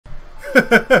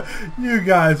You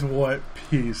guys want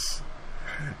peace.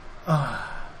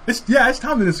 It's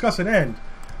time to discuss an end.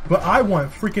 But I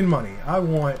want freaking money. I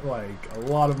want, like, a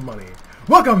lot of money.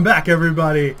 Welcome back,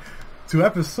 everybody, to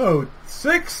episode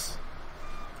 6,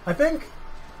 I think?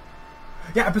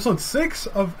 Yeah, episode 6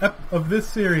 of this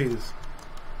series.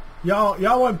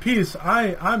 Y'all want peace.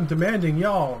 I'm demanding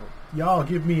y'all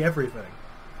give me everything.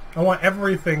 I want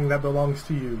everything that belongs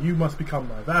to you. You must become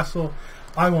my vassal.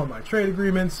 I want my trade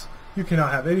agreements. You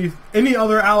cannot have any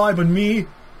other ally but me.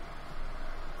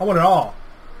 I want it all.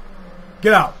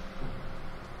 Get out.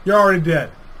 You're already dead.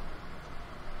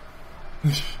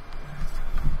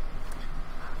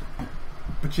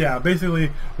 But yeah,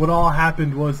 basically what all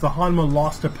happened was the Honma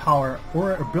lost their power,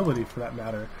 or ability for that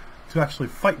matter, to actually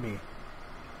fight me.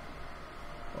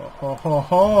 Oh ho ho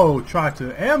ho! Try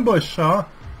to ambush, huh?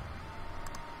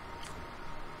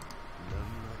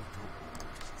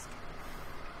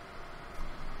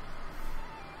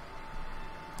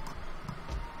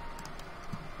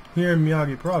 Here in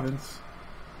Miyagi Province,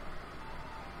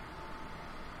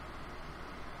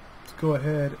 let's go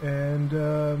ahead and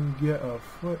get a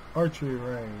foot archery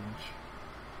range.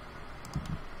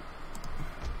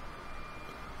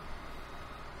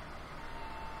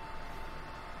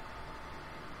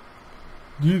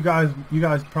 You guys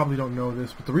probably don't know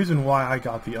this, but the reason why I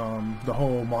got the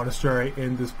whole monastery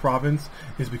in this province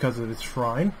is because of its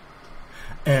shrine,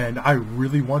 and I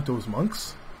really want those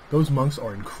monks. Those monks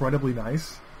are incredibly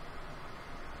nice.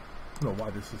 I don't know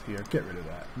why this is here. Get rid of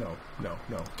that. No.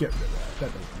 Get rid of that.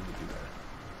 That doesn't need to be there.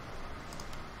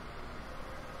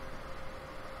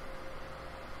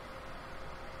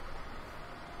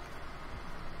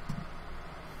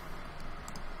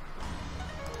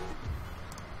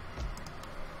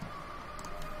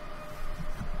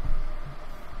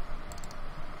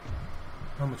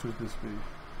 How much would this be?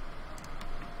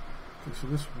 Okay, so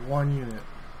this one unit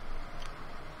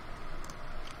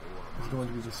is going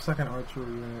to be the second archery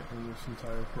unit in this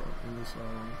entire in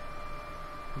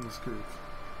this group.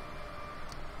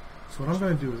 So what I'm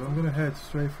going to do is I'm going to head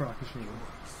straight for Akishima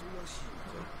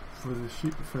for the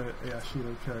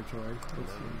Ashina territory.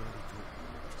 Let's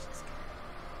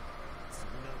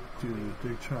see. Dude,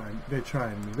 they're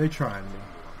trying me.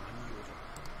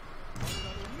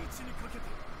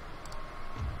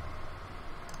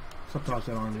 Sabotage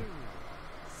that army.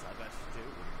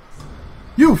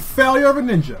 You failure of a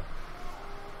ninja!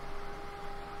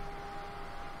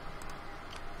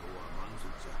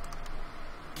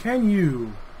 Can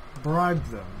you bribe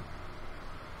them?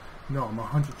 No, I'm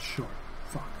 100 short.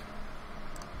 Fuck.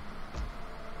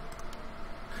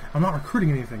 I'm not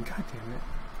recruiting anything. God damn it.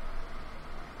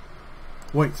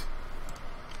 Wait.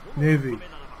 Navy.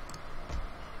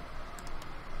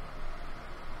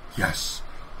 Yes!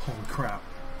 Holy crap.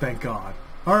 Thank God.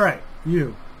 Alright,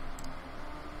 you.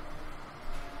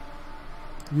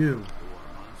 You.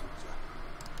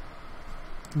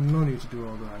 No need to do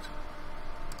all that.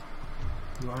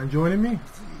 You mind joining me?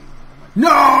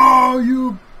 No,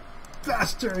 you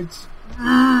bastards!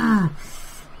 Alright.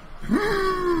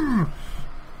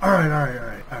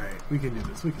 We can do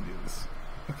this.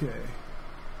 Okay.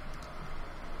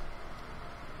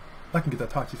 I can get that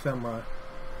Tachi Samurai.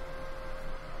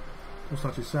 Those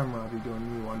Tachi Samurai be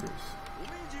doing new wonders.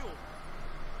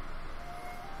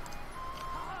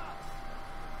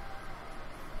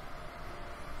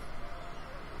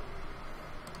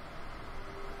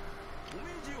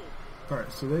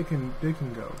 Alright, so they can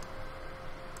go.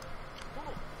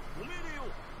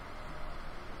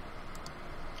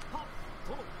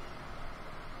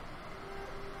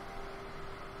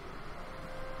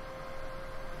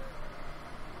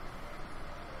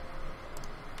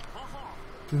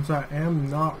 Since I am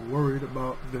not worried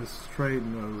about this trade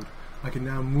node, I can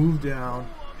now move down.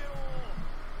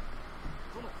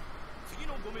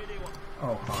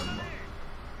 Oh, Honma.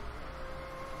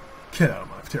 Get out of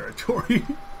my territory.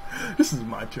 This is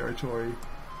my territory.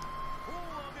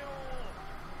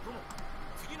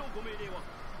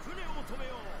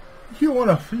 If you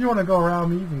wanna go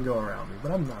around me, you can go around me,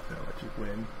 but I'm not gonna let you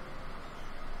win.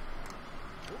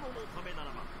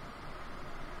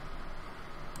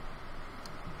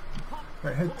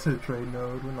 Right, head to the trade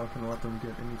node. We're not gonna let them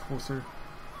get any closer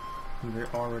than they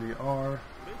already are.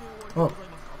 Oh,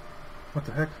 what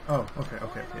the heck? Oh, okay,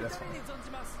 that's fine.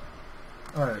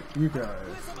 Alright, you guys.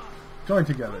 Join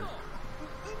together.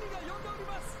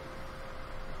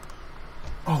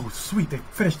 Oh, sweet, they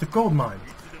finished the gold mine.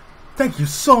 Thank you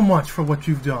so much for what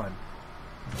you've done.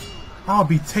 I'll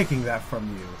be taking that from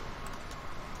you.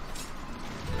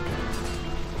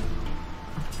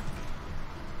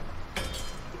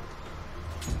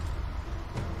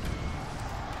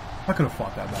 I could have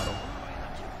fought that battle.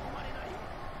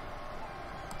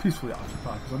 peacefully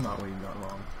occupy because I'm not waiting that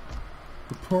long.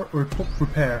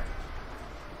 Repair.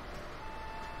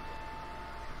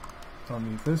 Don't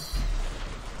need this.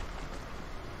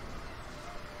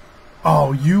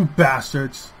 Oh, you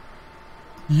bastards!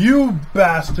 You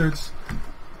bastards!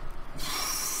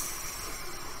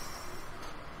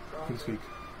 Can speak.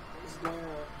 Is there a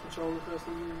controller for us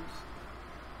to use?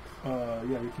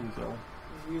 Yeah, you can use that one.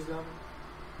 Use that one?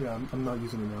 Yeah, I'm not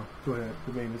using it now. Go ahead.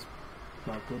 The main is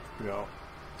not good for y'all.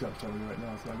 I'm telling you right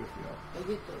now, it's not good for y'all. I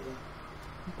get that,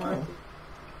 yeah.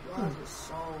 Why is it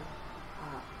so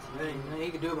hot? There ain't nothing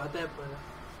you can do about that,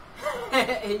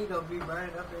 but you gonna be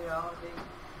burning up there all day.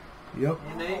 Yep.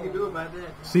 And nothing you can do about that.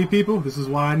 See, people, this is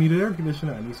why I need an air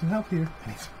conditioner. I need some help here.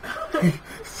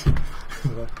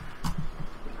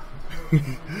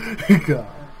 God.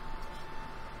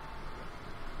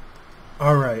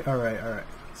 All right.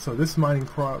 So this mining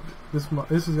this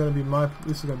is gonna be mine.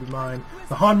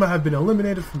 The Honma have been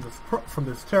eliminated from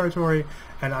this territory,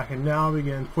 and I can now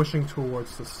begin pushing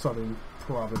towards the southern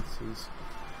provinces.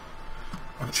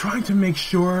 I'm trying to make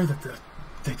sure that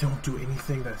they don't do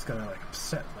anything that's gonna like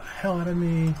upset the hell out of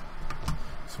me.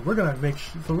 So we're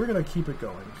gonna keep it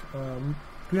going.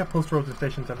 We have post roads and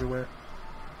stations everywhere.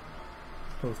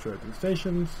 Post roads and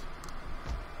stations.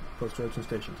 Post roads and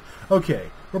stations. Okay,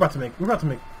 we're about to make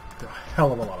a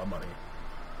hell of a lot of money.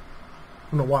 I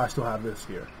don't know why I still have this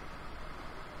here.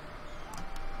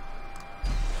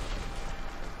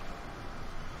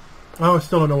 I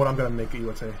still don't know what I'm gonna make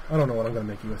USA. I don't know what I'm gonna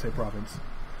make USA province.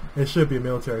 It should be a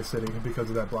military city because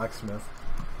of that blacksmith.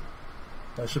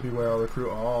 That should be where I'll recruit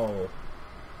all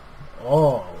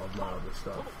of my other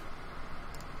stuff.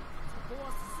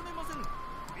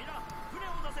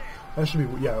 That should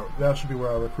be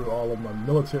where I recruit all of my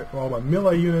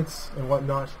melee units and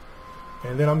whatnot.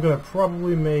 And then I'm gonna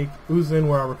probably make Uzin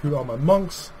where I recruit all my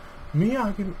monks.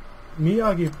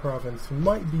 Miyagi province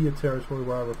might be a territory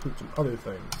where I recruit some other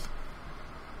things.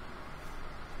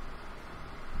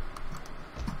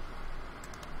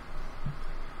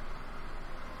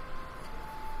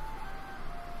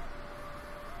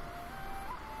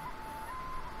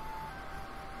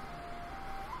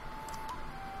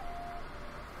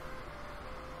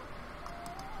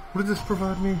 What does this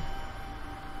provide me?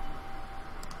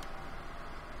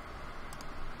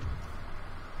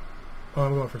 Oh,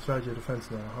 I'm going for strategy of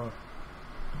defense now, huh?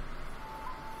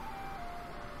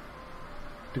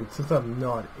 Dude, since I'm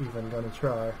not even gonna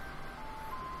try,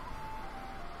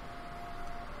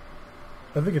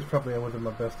 I think it's probably within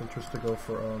my best interest to go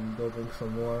for building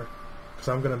some more, because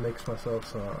I'm gonna make myself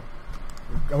some.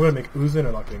 I'm gonna make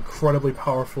Uzin like an incredibly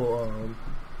powerful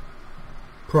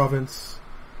province,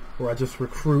 where I just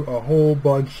recruit a whole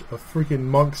bunch of freaking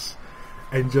monks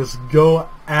and just go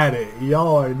at it.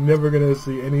 Y'all are never gonna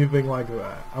see anything like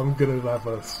that. I'm gonna have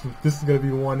this is gonna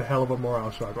be one hell of a morale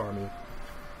shock army.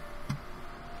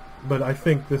 But I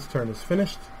think this turn is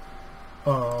finished.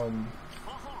 The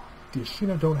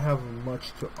Ashina don't have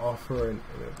much to offer in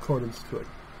accordance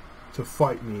to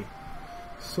fight me,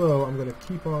 so I'm gonna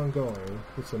keep on going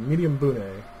with some medium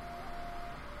bune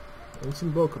and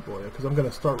some Bokaboya, because I'm gonna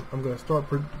start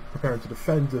preparing to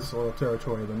defend this little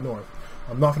territory in the north.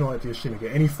 I'm not gonna let the Ashina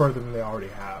get any further than they already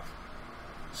have.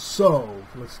 So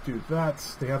let's do that.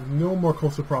 They have no more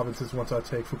coastal provinces once I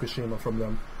take Fukushima from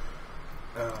them.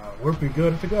 We'll be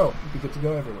good to go. We'll be good to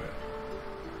go everywhere.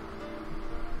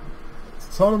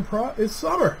 It's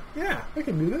summer. Yeah, we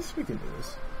can do this. We can do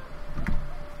this.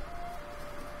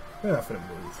 They're not finna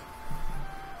move.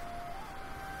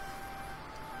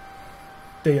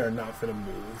 They are not finna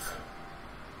move.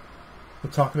 The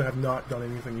Takana have not done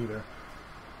anything either.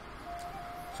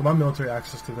 So my military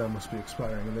access to them must be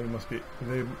expiring,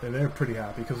 and they're pretty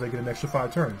happy because they get an extra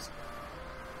 5 turns.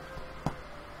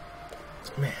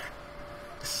 Man,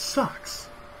 this sucks.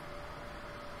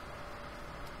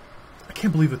 I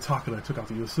can't believe the Takana took out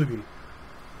the Yosugi.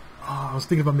 Oh, I was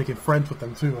thinking about making friends with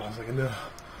them too. I was like, no.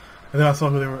 And then I saw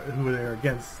who they were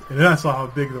against, and then I saw how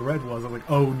big the red was. I'm like,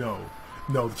 oh no.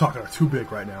 No, the Takana are too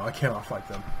big right now. I cannot fight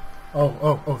them.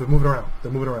 Oh, they're moving around.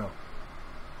 They're moving around.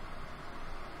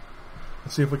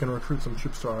 Let's see if we can recruit some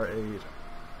troops to our aid.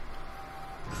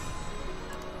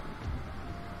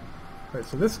 Alright,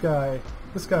 so this guy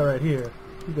right here,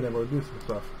 he's been able to do some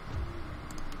stuff.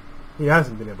 He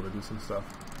hasn't been able to do some stuff.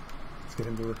 Let's get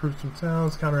him to recruit some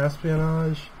towns,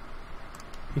 counter-espionage.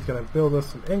 He's going to build us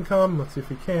some income. Let's see if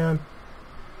he can.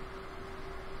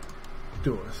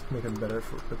 Duelist, make him better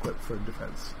equipped for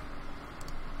defense.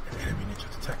 An enemy ninja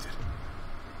detected.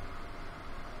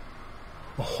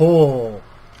 Oh!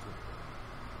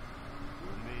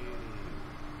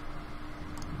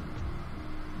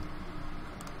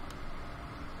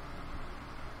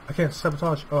 I can't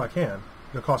sabotage. Oh, I can.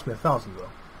 It'll cost me 1,000 though.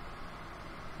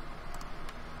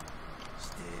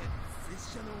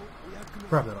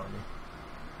 Grab that on me.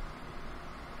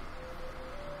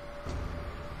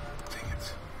 Dang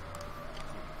it.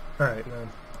 Alright, man.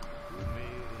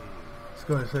 Let's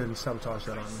go ahead and sabotage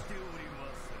that on me.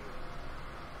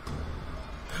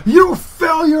 You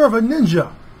failure of a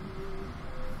ninja!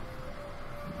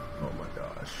 Oh my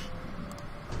gosh.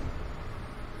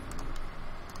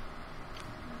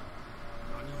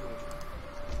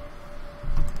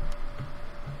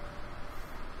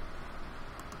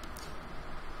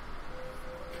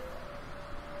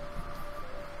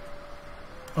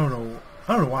 I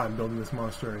don't know why I'm building this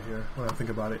monster right here when I think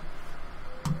about it.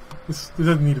 This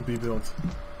doesn't need to be built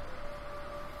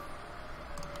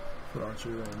for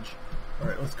archery range.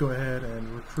 Alright, let's go ahead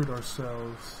and recruit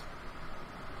ourselves.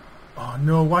 Oh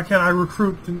no, why can't I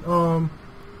recruit the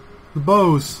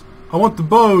bows? I want the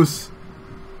bows!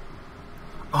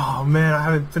 Oh man, I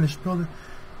haven't finished building.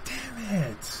 Damn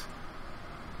it!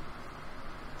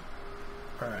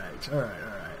 Alright.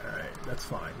 That's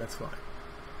fine.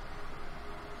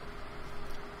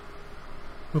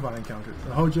 Who have I encountered?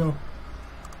 The Hojo?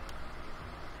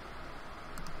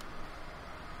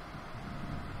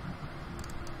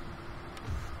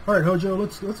 Alright, Hojo,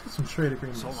 let's get some trade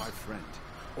agreements. So, my friend,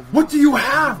 what do you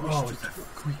have? Oh, it's that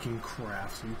freaking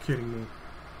crafts. Are you kidding me?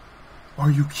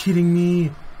 Are you kidding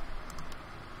me?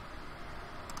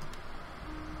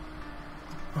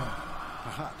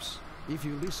 Perhaps, if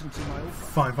you listen to my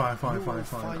offer.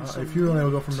 Fine. If you don't ever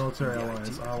go for military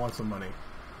alliance, I want some money.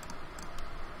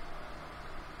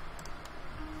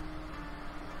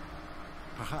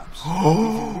 Perhaps, if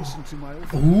you listen to my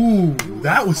offer. Ooh,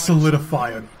 that was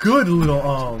solidify a good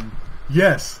little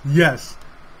yes,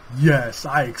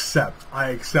 I accept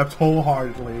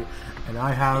wholeheartedly, and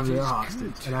I have their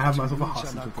hostage, and I have myself a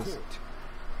hostage with this.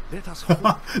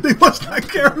 They must not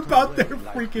care about their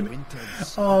freaking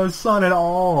son at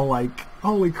all. Like,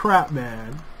 holy crap,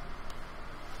 man.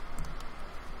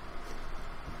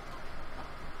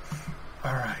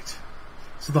 Alright.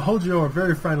 So the Hojo are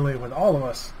very friendly with all of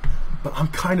us, but I'm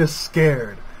kind of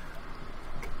scared.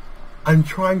 I'm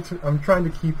trying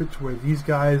to keep it to where these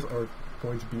guys are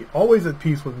going to be always at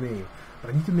peace with me.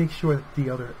 But I need to make sure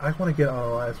that I want to get an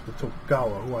alliance with the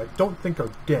Tokugawa, who I don't think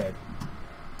are dead.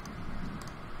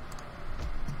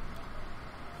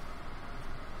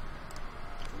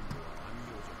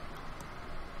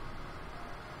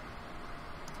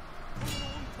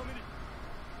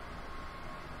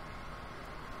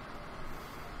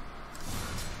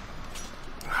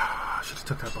 I should have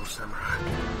took that bow samurai.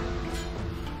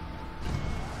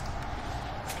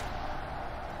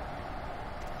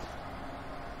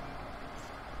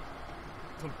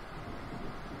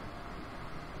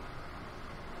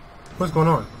 What's going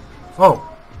on?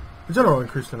 Oh, the general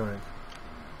increased in rank.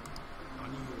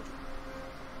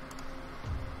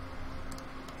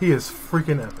 He is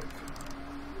freaking epic.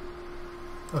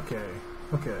 Okay.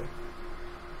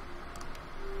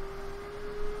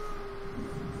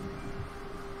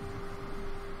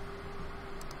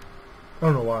 I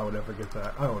don't know why I would ever get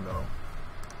that. I don't know.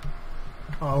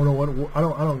 I don't know what. I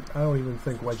don't even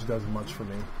think wedge does much for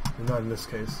me. Not in this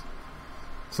case.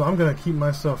 So I'm gonna keep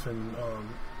myself in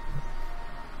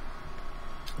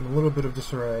a little bit of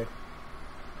disarray,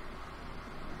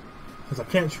 because I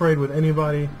can't trade with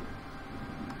anybody.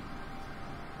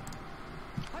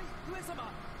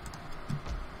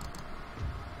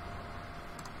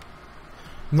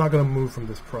 I'm not going to move from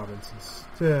this province.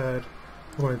 Instead,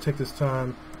 we're going to take this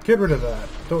time, get rid of that.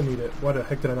 Don't need it. Why the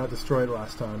heck did I not destroy it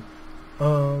last time?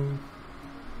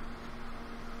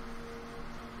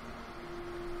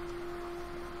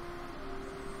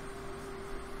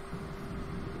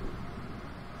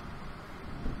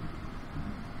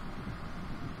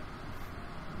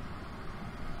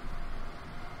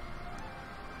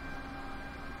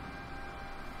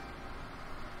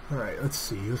 Alright, let's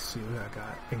see what I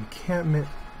got. Encampment.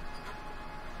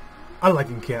 I like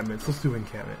encampments. Let's do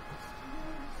encampment.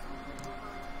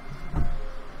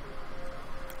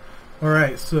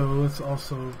 Alright, so let's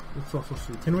also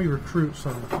see. Can we recruit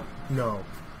some? No.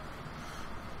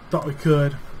 Thought we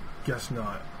could. Guess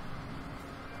not.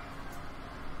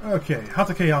 Okay,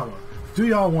 Hatakeyama. Do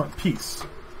y'all want peace?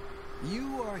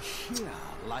 You are here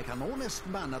like an honest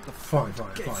man at the Fine.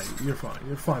 You're fine.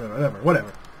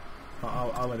 Whatever.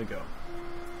 I'll let it go.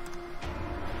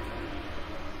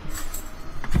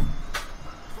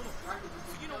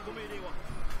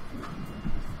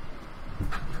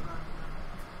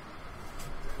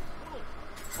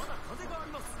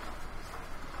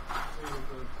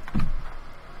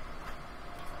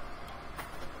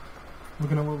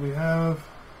 Looking at what we have.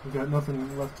 We got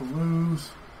nothing left to lose.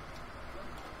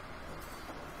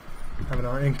 Having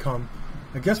our income.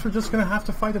 I guess we're just gonna have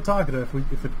to fight the Takeda.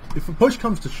 If a push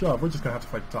comes to shove, we're just gonna have to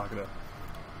fight the Takeda.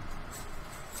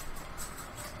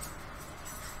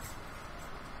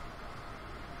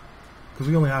 Because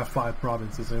we only have 5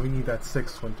 provinces, and we need that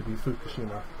 6th one to be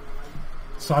Fukushima.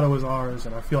 Sato is ours,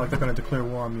 and I feel like they're gonna declare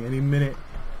war on me any minute.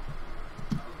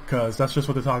 Because that's just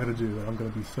what the Takeda do, and I'm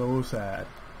gonna be so sad.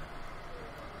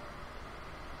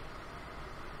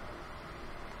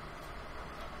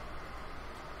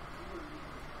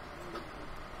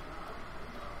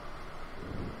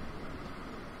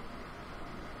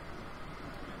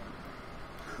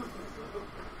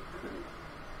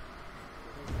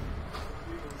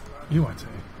 Iwate.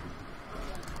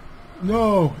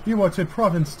 No! Iwate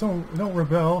province, don't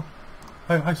rebel.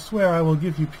 I swear I will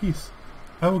give you peace.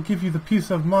 I will give you the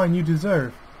peace of mind you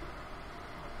deserve.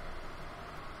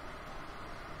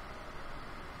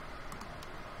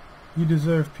 You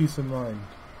deserve peace of mind.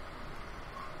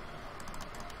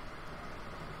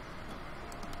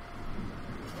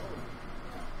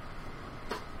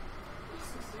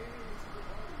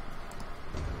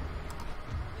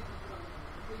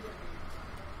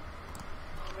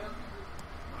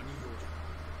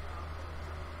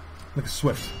 Look at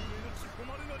Swift.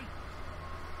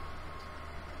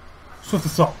 Swift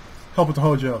assault. Help with the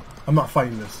Hojo. I'm not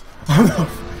fighting this. I'm not.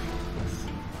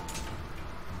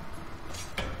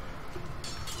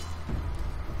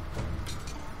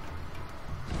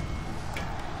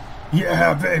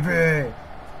 Yeah, baby!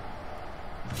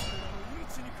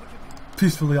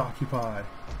 Peacefully occupy.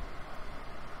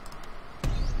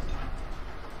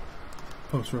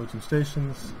 Post roads and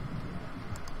stations.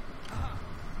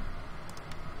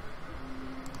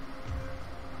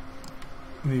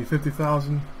 Need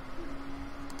 50,000.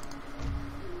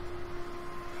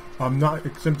 I'm not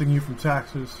exempting you from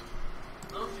taxes.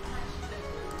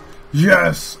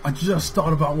 Yes! I just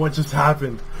thought about what just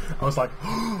happened. I was like,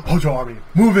 Hojo army,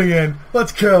 moving in,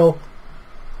 let's kill!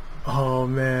 Oh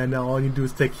man, now all you do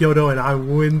is take Kyoto and I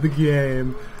win the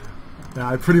game. Now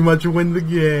I pretty much win the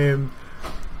game.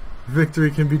 Victory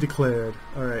can be declared.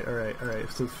 Alright.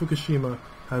 So Fukushima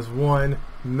has one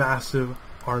massive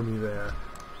army there.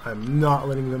 I'm not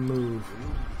letting them move.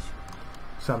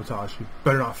 Sabotage, you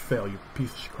better not fail, you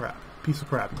piece of crap. Piece of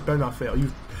crap, you better not fail.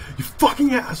 You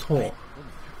fucking asshole!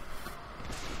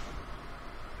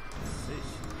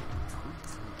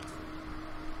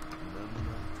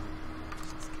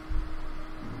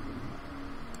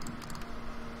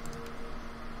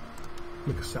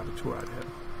 Make a saboteur out of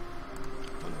him.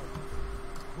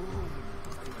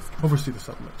 Oversee the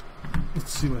settlement.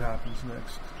 Let's see what happens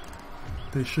next.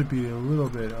 They should be a little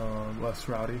bit less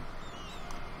rowdy.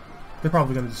 They're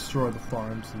probably going to destroy the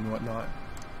farms and whatnot.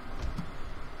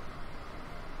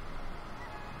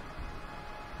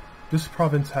 This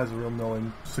province has real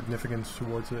no significance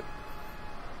towards it.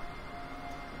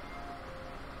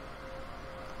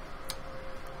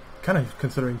 Kind of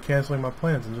considering canceling my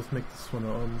plans and just make this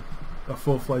one a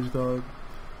full-fledged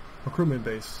recruitment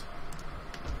base.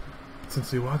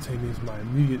 Since Iwate needs my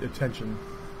immediate attention.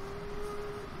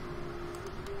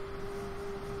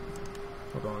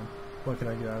 Hold on. What can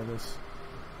I get out of this?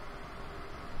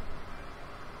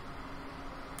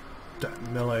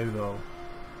 That melee though.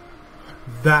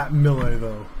 That melee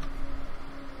though.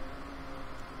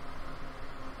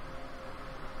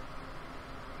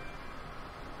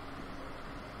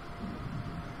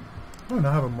 I don't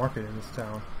have a market in this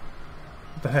town.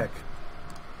 What the heck?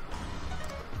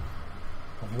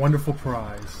 A wonderful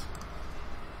prize.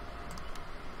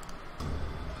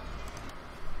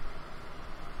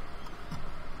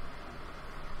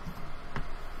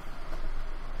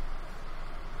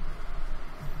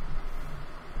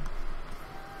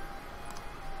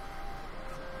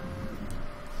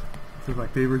 Feels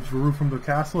like they withdrew from the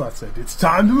castle. I said, it's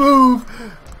time to move!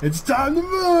 It's time to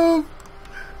move!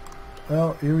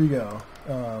 Well, here we go.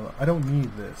 I don't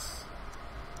need this.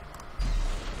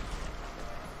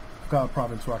 I've got a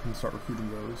province where I can start recruiting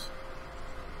those.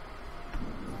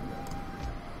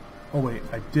 Oh wait,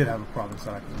 I did have a province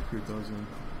that I can recruit those in.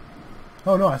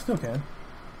 Oh no, I still can.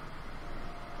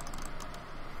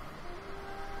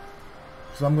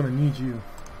 Because I'm going to need you.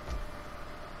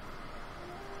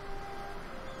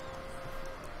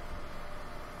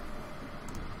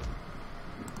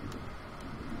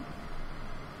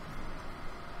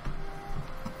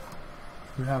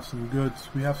 We have some goods.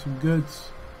 We have some goods.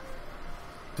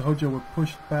 The Hojo were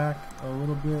pushed back a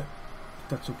little bit.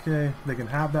 That's okay. They can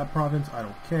have that province. I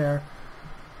don't care.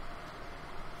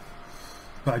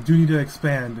 But I do need to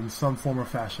expand in some form or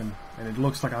fashion. And it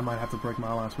looks like I might have to break my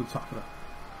alliance with Takeda.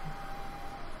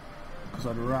 Because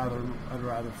I'd rather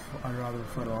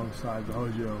fight alongside the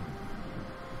Hojo.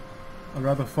 I'd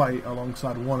rather fight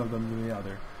alongside one of them than the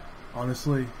other.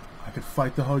 Honestly, I could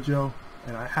fight the Hojo,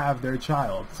 and I have their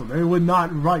child, so they would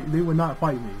not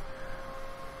fight me.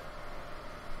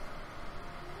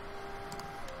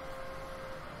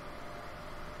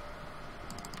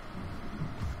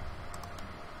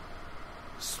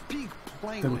 Speak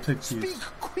plainly. They will take peace. Speak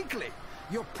quickly.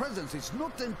 Your presence is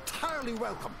not entirely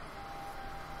welcome.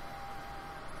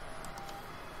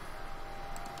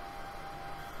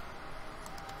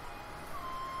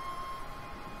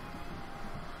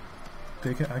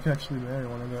 I can actually marry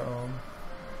one of their own.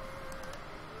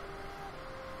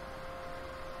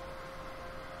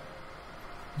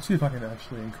 Let's see if I can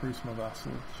actually increase my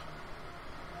vassalage.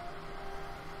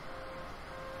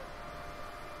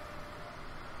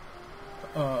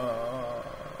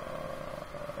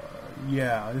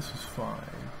 Yeah, this is fine.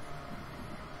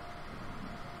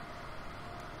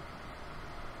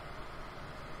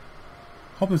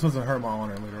 Hope this doesn't hurt my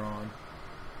honor later on.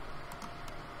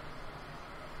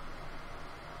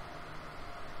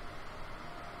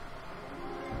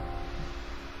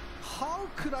 How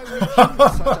could I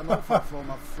refuse such an offer from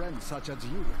a friend such as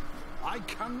you? I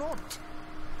cannot.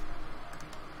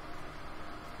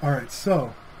 Alright,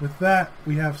 so with that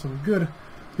we have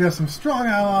some strong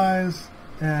allies,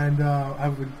 and I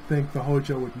would think the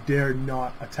Hojo would dare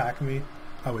not attack me.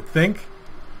 I would think.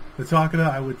 The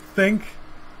Takeda, I would think.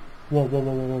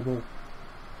 Whoa.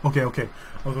 Okay.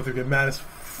 I was about to get mad as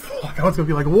fuck. I was going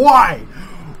to be like, why?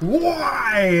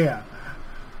 Why?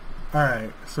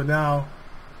 Alright, so now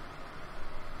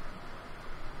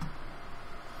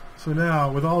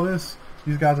with all this,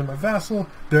 these guys are my vassal.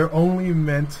 They're only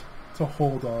meant to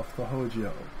hold off the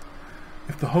Hojo.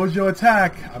 If the Hojo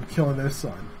attack, I'm killing their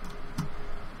son.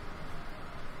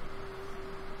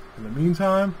 In the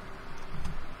meantime,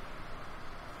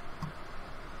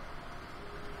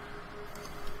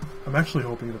 I'm actually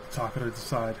hoping that the Takeda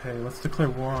decide, hey, let's declare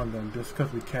war on them just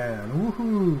because we can.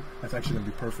 Woohoo! That's actually going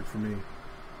to be perfect for me.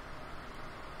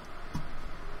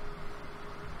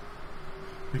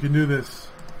 We can do this.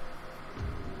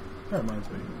 That reminds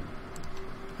me.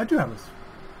 I do have this.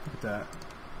 Look at that.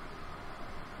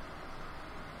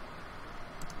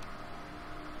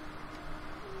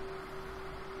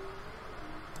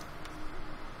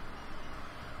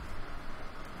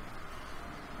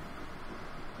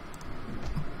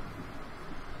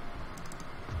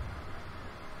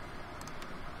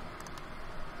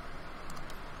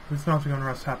 This mounting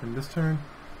unrest happened this turn?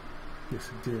 Yes,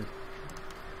 it did. It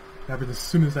happened as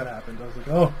soon as that happened. I was like,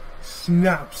 oh,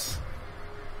 snaps!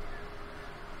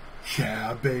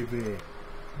 Yeah, baby!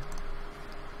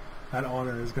 That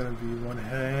honor is gonna be one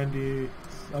handy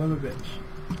son of a bitch.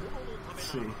 Let's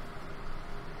see.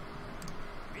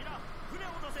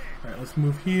 Alright, let's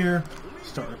move here.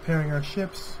 Start repairing our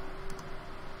ships.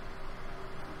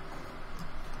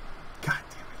 God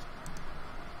damn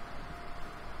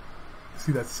it.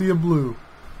 See that sea of blue?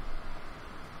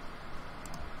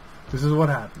 This is what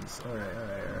happens. Alright.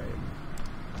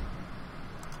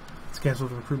 Let's cancel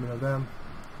the recruitment of them.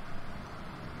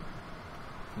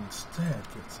 Instead,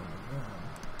 get some of them.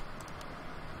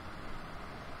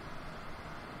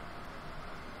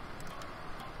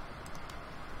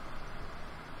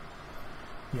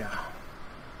 Yeah.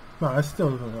 No, I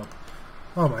still don't know.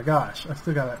 Oh my gosh, I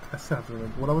still have to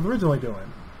remember what I was originally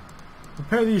doing.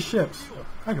 Repair these ships.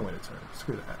 I can wait a turn.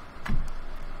 Screw that.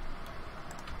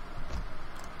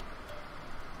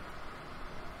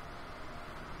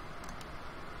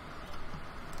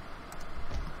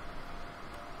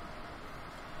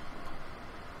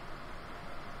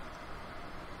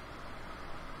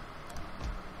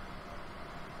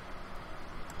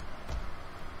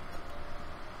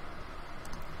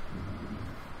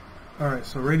 Alright,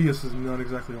 so Radius is not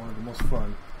exactly one of the most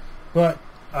fun, but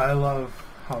I love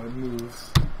how it moves.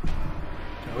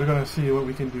 Now we're going to see what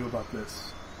we can do about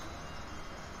this.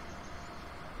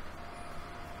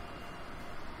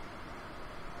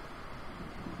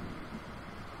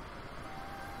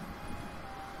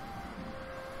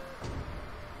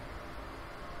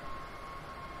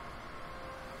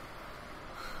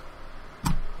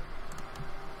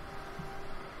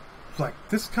 Like,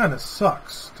 this kind of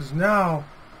sucks, because now...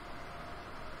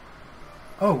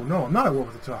 Oh, no, I'm not at war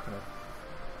with the Takeda.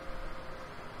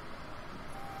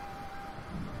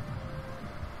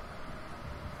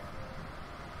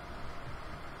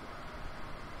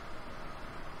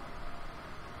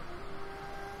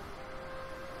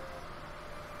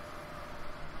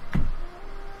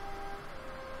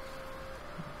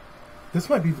 This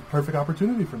might be the perfect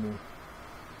opportunity for me.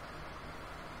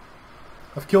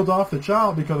 I've killed off the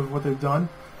child because of what they've done.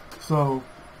 So,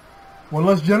 one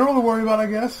less general to worry about, I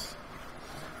guess.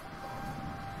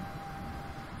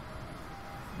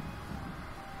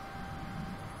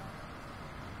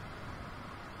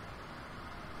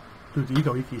 Dude, the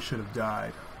Ito Iki should have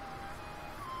died.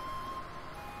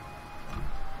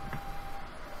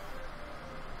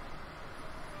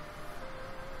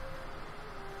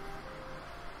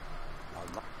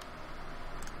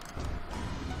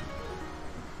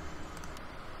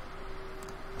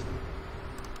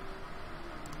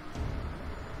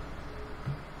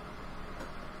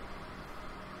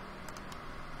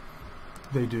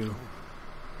 They do.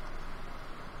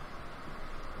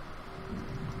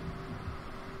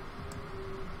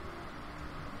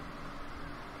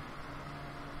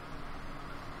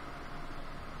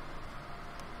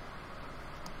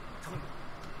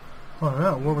 Oh, I don't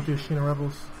know. War with the Ashina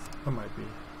rebels? I might be.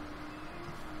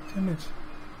 Damn it.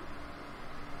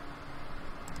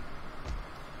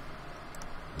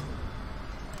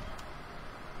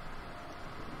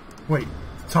 Wait,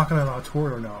 talking about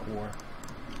war or not war?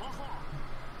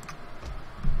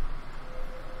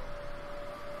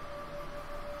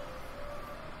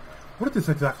 What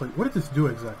did this do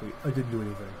exactly? I didn't do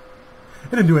anything. It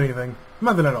didn't do anything.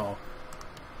 Nothing at all.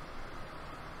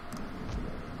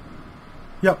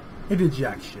 Yep, it did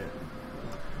jack shit.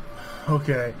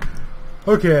 Okay.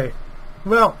 Okay.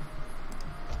 Well,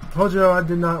 told you I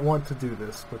did not want to do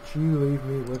this, but you leave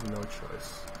me with no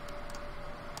choice.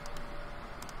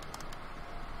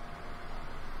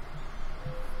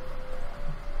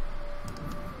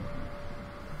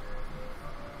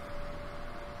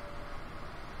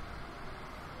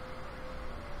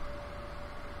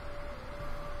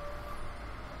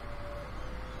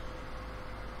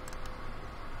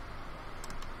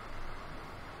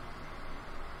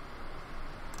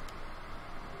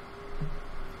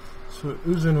 So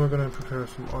Uzun, we're going to prepare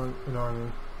an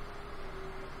army,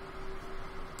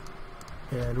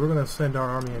 and we're going to send our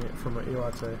army in from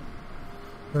Iwate. We're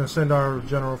going to send our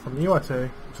general from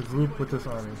Iwate to group with this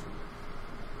army.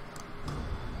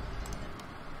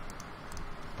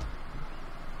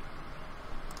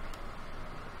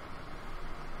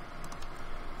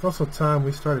 It's also time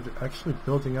we started actually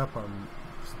building up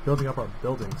our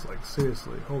buildings. Like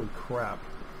seriously, holy crap!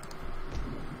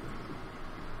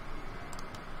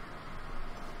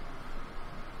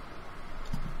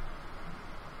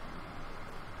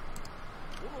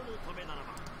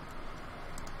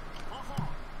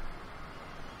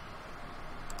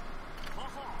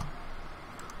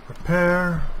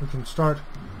 Prepare. We can start.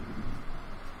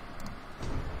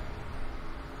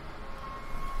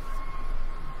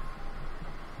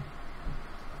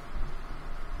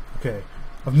 Okay,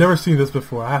 I've never seen this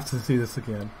before. I have to see this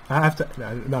again. I have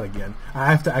to, not again. I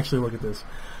have to actually look at this.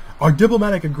 Our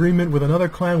diplomatic agreement with another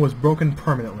clan was broken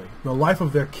permanently. The life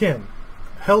of their kin,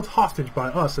 held hostage by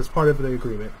us as part of the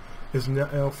agreement, is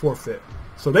now forfeit.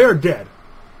 So they are dead.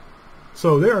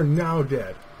 So they are now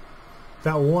dead.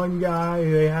 That one guy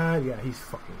they had, yeah, he's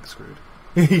fucking screwed.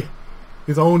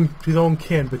 his own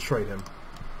kin betrayed him.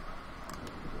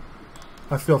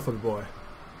 I feel for the boy.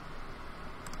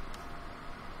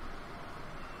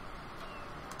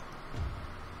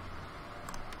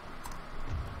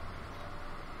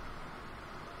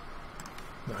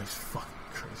 No, he's fucking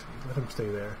crazy. Let him stay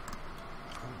there.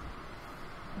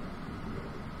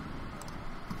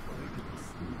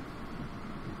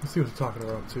 Let's see what he's talking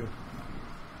about too.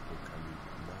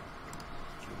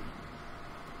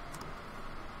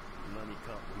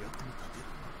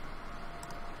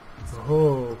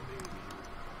 Oh,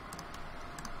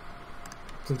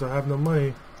 since I have no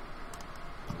money,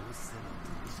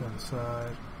 stand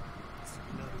aside.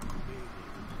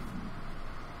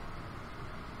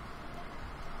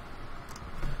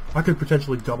 I could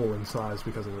potentially double in size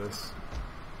because of this,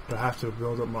 but I have to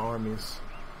build up my armies.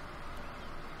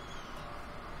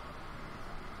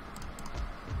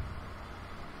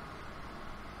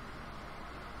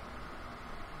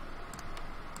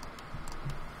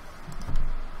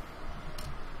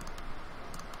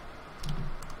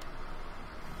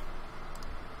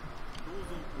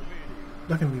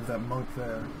 I can leave that monk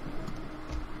there.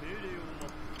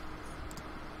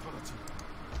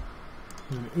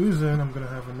 In Uzun, I'm going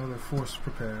to have another force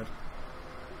prepared.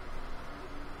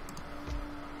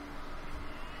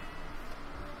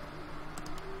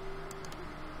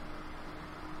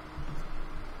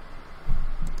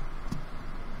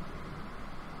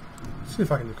 Let's see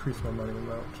if I can decrease my money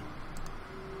amount.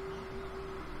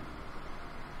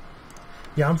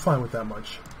 Yeah, I'm fine with that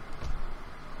much.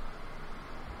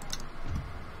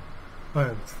 I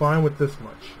am fine with this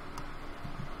much.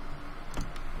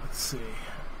 Let's see.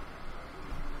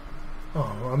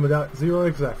 Oh, I'm at 0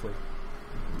 exactly.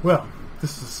 Well,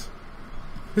 this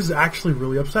is actually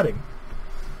really upsetting.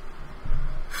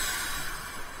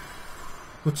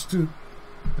 Let's do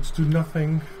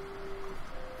nothing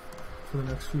for the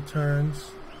next few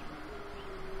turns.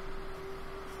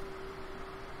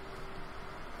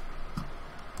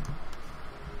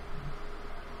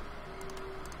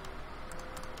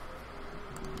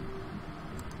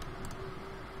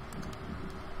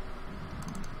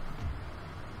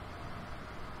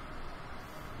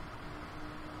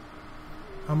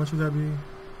 How much would that be?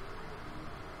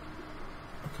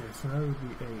 Okay, so that would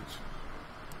be 8.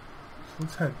 So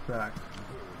let's head back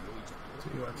to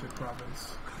Iwate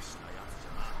province.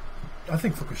 I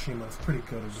think Fukushima is pretty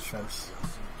good at defense.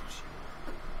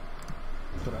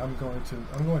 But I'm going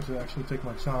to actually take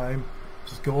my time,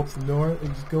 just go up the north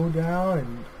and just go down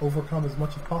and overcome as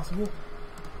much as possible.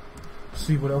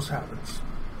 See what else happens.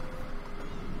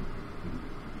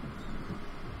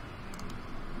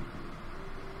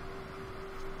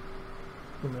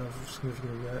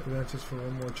 Significant advances for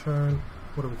one more turn.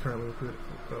 What are we currently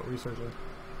researching?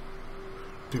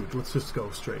 Dude, let's just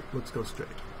go straight. Let's go straight.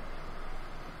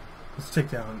 Let's take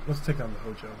down the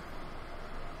Hojo.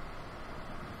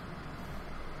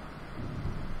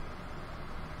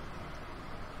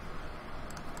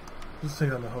 Let's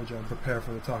take down the Hojo and prepare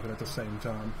for the Talking at the same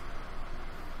time.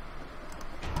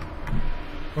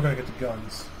 We're gonna get the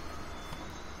guns.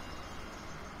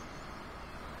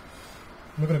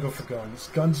 We're gonna go for guns.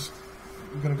 Guns,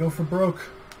 we're gonna go for broke.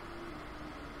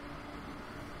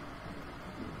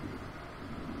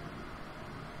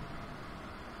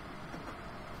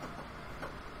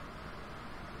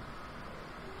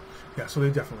 Yeah, so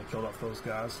they definitely killed off those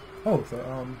guys. Oh,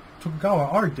 the Tokugawa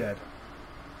are dead.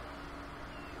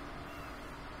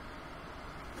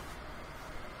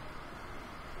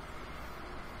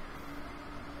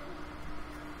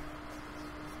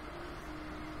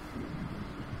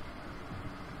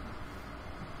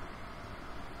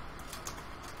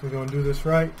 We're going to do this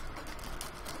right.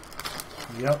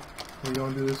 Yep, we're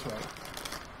going to do this right.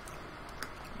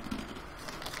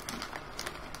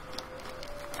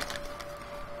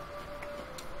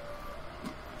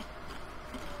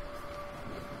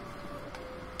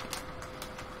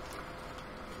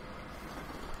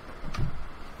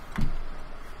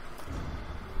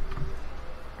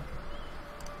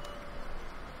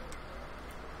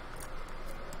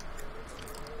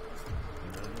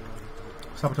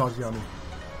 Sabotage the army.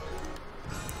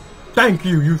 Thank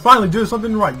you! You finally did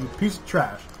something right, you piece of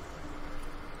trash.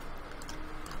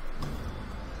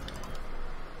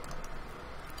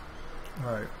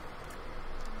 Alright.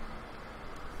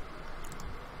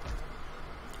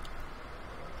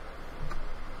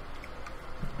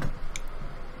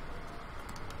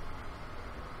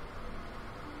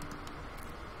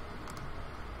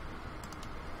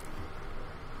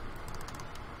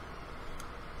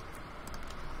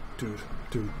 Dude,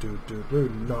 we're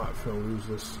not gonna lose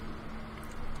this.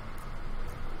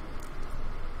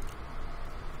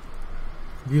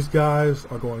 These guys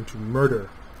are going to murder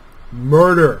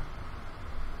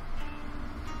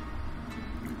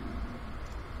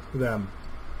them.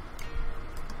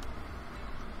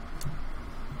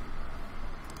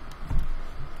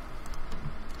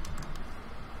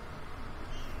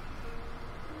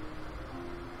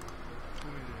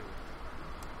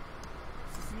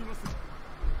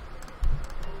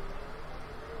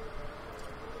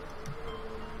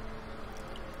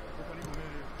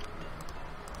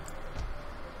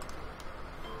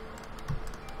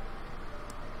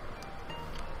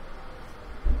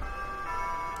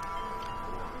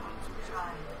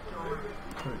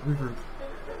 Regroup.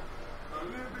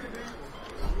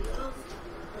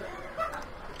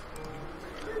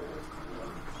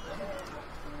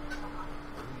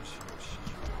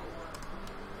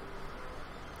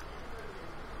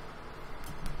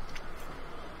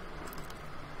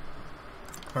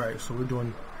 Alright, so we're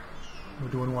doing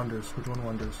wonders. We're doing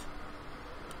wonders.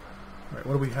 Alright,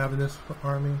 what do we have in this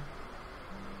army?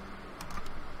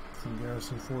 Some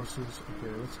garrison forces.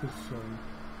 Okay, let's get some.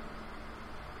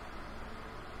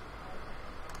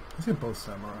 Let's get both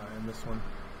samurai in this one.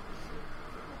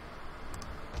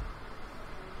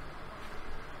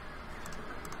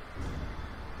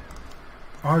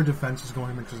 Our defense is going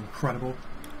to make this incredible.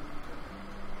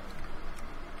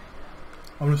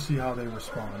 I want to see how they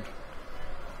respond.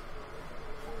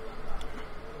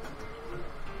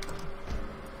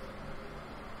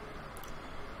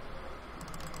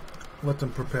 Let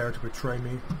them prepare to betray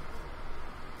me,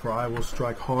 for I will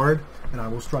strike hard and I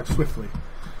will strike swiftly.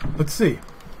 Let's see.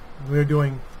 We're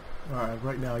doing... Alright,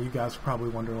 right now you guys are probably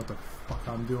wondering what the fuck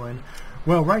I'm doing.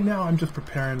 Well, right now I'm just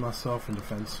preparing myself in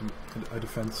defense.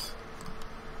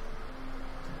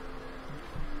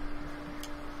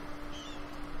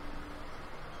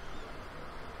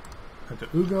 Head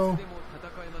to Ugo.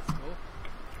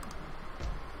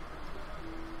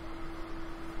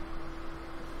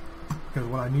 Because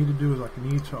what I need to do is I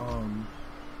need to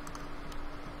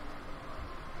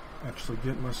actually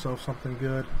get myself something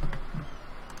good.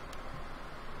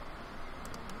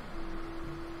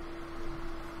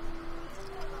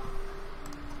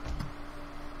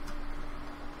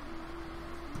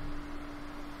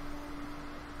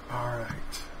 Alright.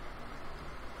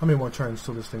 How many more turns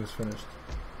till this thing is finished?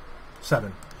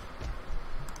 7.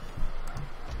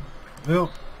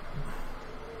 Well,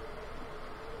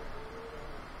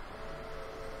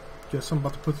 guess I'm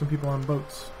about to put some people on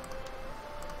boats.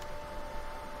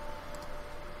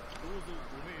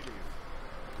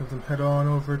 Let them head on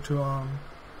over to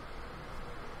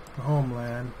the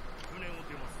homeland.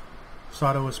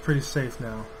 Sato is pretty safe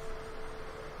now.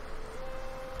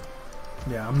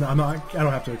 Yeah, I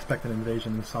don't have to expect an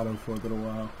invasion in Sato for a little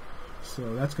while.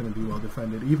 So that's going to be well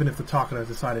defended. Even if the Takara has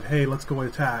decided, hey, let's go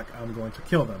attack, I'm going to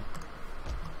kill them.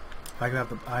 I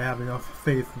have enough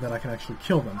faith that I can actually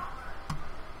kill them.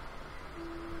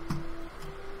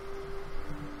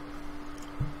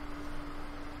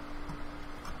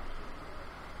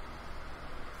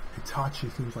 Hitachi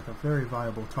seems like a very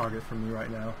viable target for me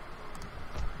right now.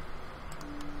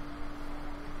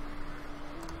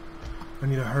 I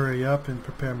need to hurry up and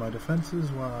prepare my defenses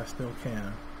while I still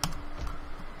can.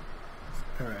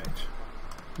 Alright.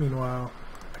 Meanwhile,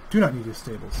 I do not need these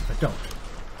stables. I don't.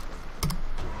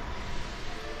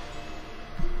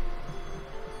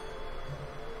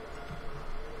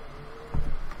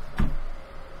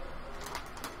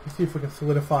 Let's see if we can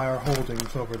solidify our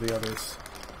holdings over the others.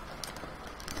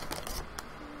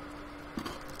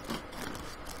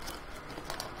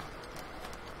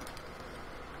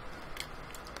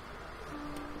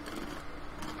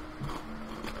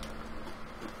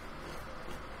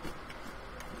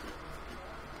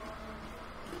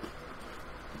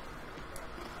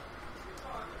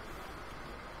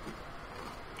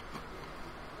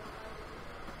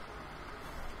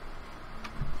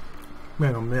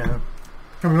 Man, oh man.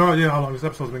 I have no idea how long this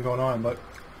episode's been going on, but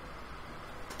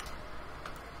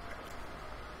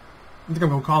I think I'm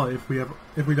gonna call it. If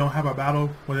we don't have a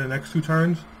battle within the next 2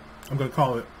 turns, I'm gonna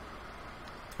call it.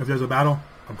 If there's a battle,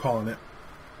 I'm calling it.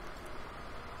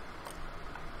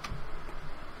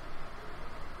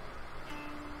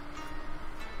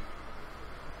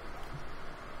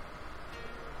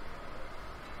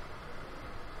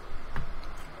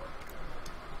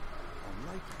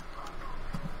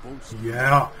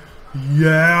 Yeah,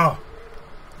 yeah.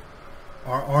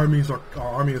 Our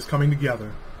army is coming together.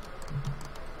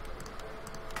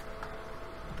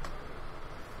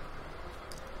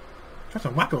 Got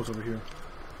some wackos over here.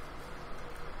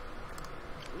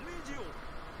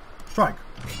 Strike.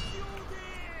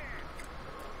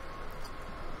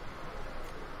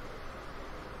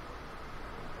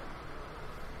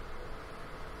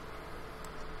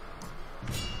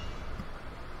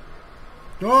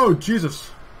 Oh, Jesus.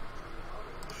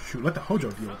 Shoot, let the Hojo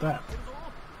deal with that.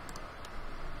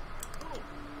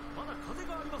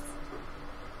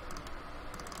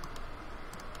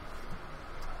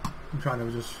 I'm trying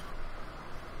to just...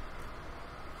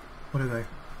 What are they? They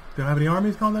don't have any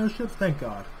armies on their ships? Thank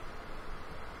God.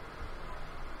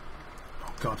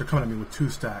 Oh God, they're coming at me with 2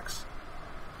 stacks.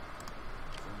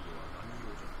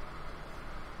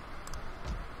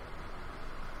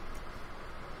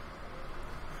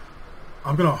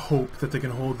 I'm gonna hope that they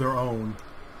can hold their own.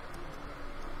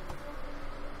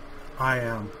 I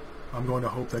am. I'm going to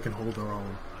hope they can hold their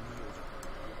own.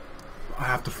 I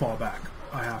have to fall back.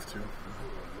 I have to.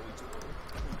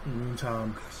 In the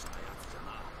meantime,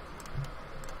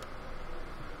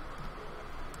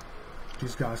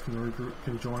 these guys can regroup,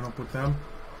 can join up with them.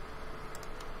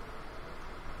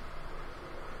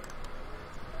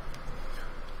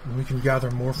 And we can gather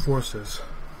more forces.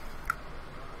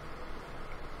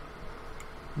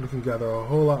 We can gather a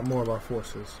whole lot more of our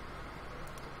forces.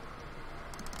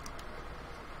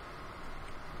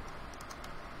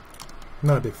 I'm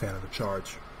not a big fan of the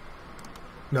charge.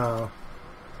 No.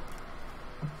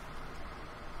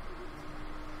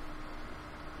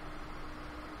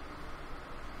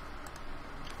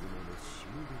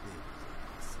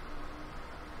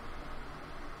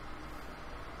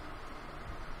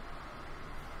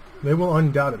 They will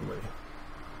undoubtedly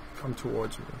come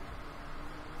towards me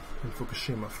in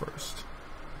Fukushima first.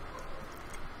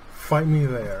 Fight me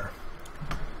there.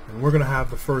 And we're going to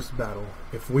have the first battle.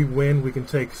 If we win, we can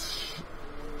take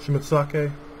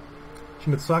Shimetsake,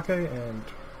 and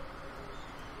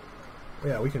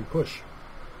yeah, we can push.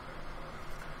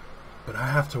 But I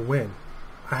have to win.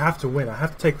 I have to win. I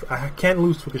have to take. I can't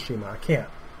lose Fukushima. I can't.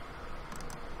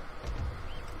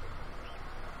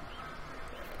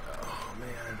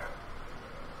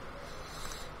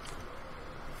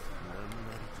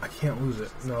 can't lose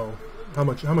it. No. How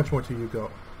much more do you go?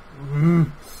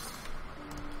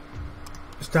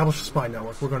 Establish a spy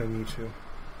network. We're going to need to.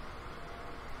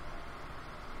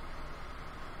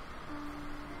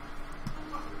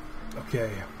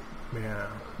 Okay. Man,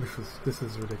 this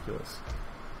is ridiculous.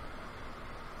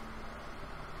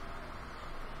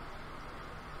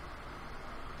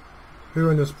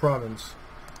 Here in this province.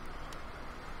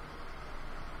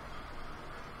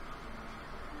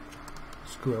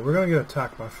 Screw it. We're going to get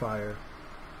attacked by fire.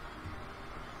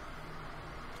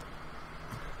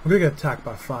 We're going to get attacked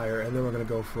by fire, and then we're going to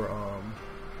go for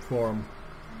them.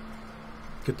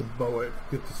 Get the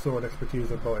sword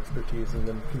expertise and bow expertise, and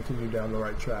then continue down the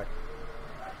right track.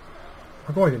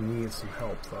 We're going to need some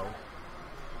help, though.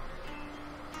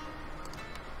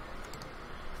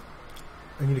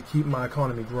 I need to keep my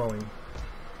economy growing.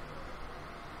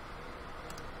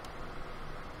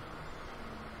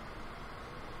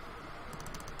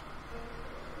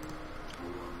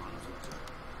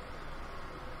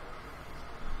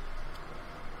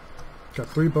 Got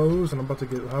 3 bows, and I'm about to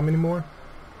get how many more?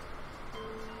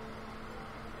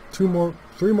 3 more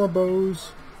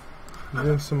bows, and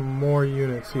then some more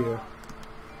units here.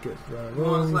 Get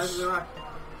those.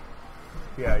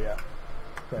 Yeah.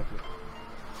 Thank you.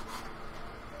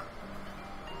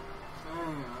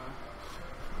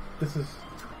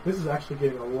 This is actually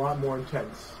getting a lot more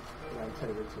intense than I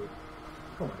intended it to.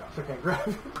 Oh my gosh, I can't grab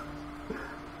it.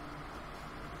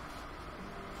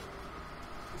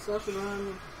 Social behind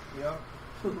me. Yep.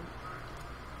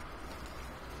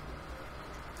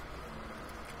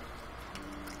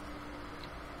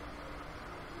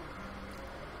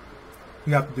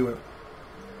 You have to do it.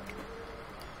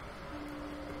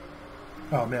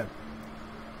 Oh man.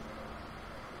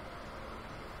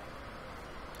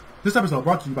 This episode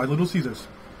brought to you by Little Caesars.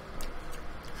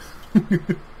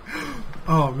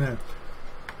 Oh man.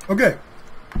 Okay.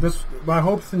 My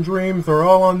hopes and dreams are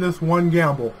all on this one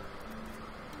gamble.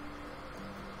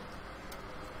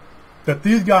 That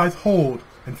these guys hold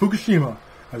in Fukushima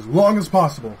as long as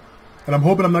possible. And I'm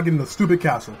hoping I'm not getting the stupid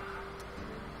castle.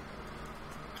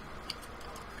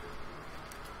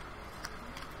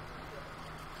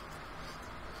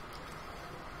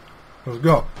 Let's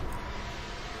go.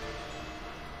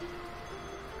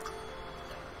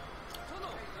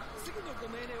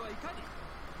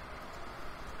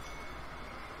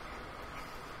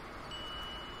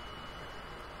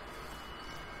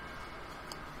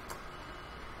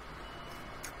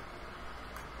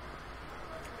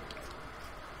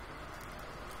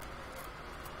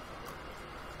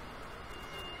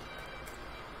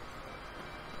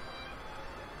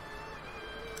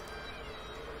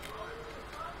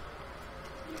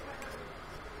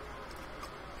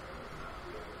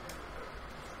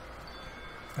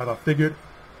 As I figured.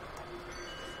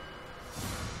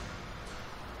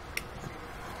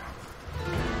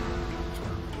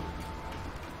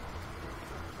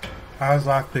 As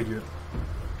I figured.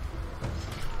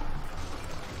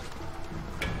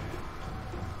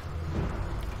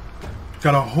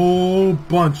 Got a whole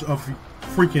bunch of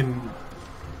freaking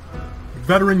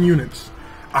veteran units.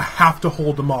 I have to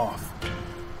hold them off.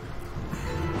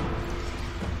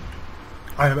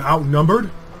 I am outnumbered.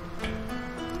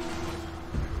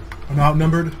 I'm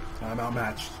outnumbered, I'm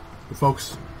outmatched. But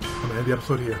folks, I'm going to end the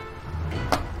episode here.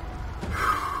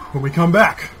 When we come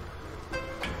back,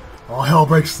 all hell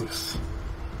breaks loose.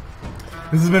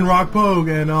 This has been Rock Pogue,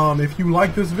 and if you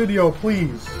like this video,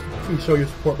 please show your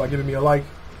support by giving me a like.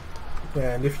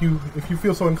 And if you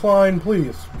feel so inclined,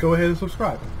 please go ahead and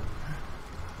subscribe.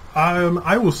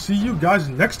 I will see you guys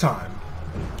next time.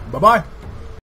 Bye-bye.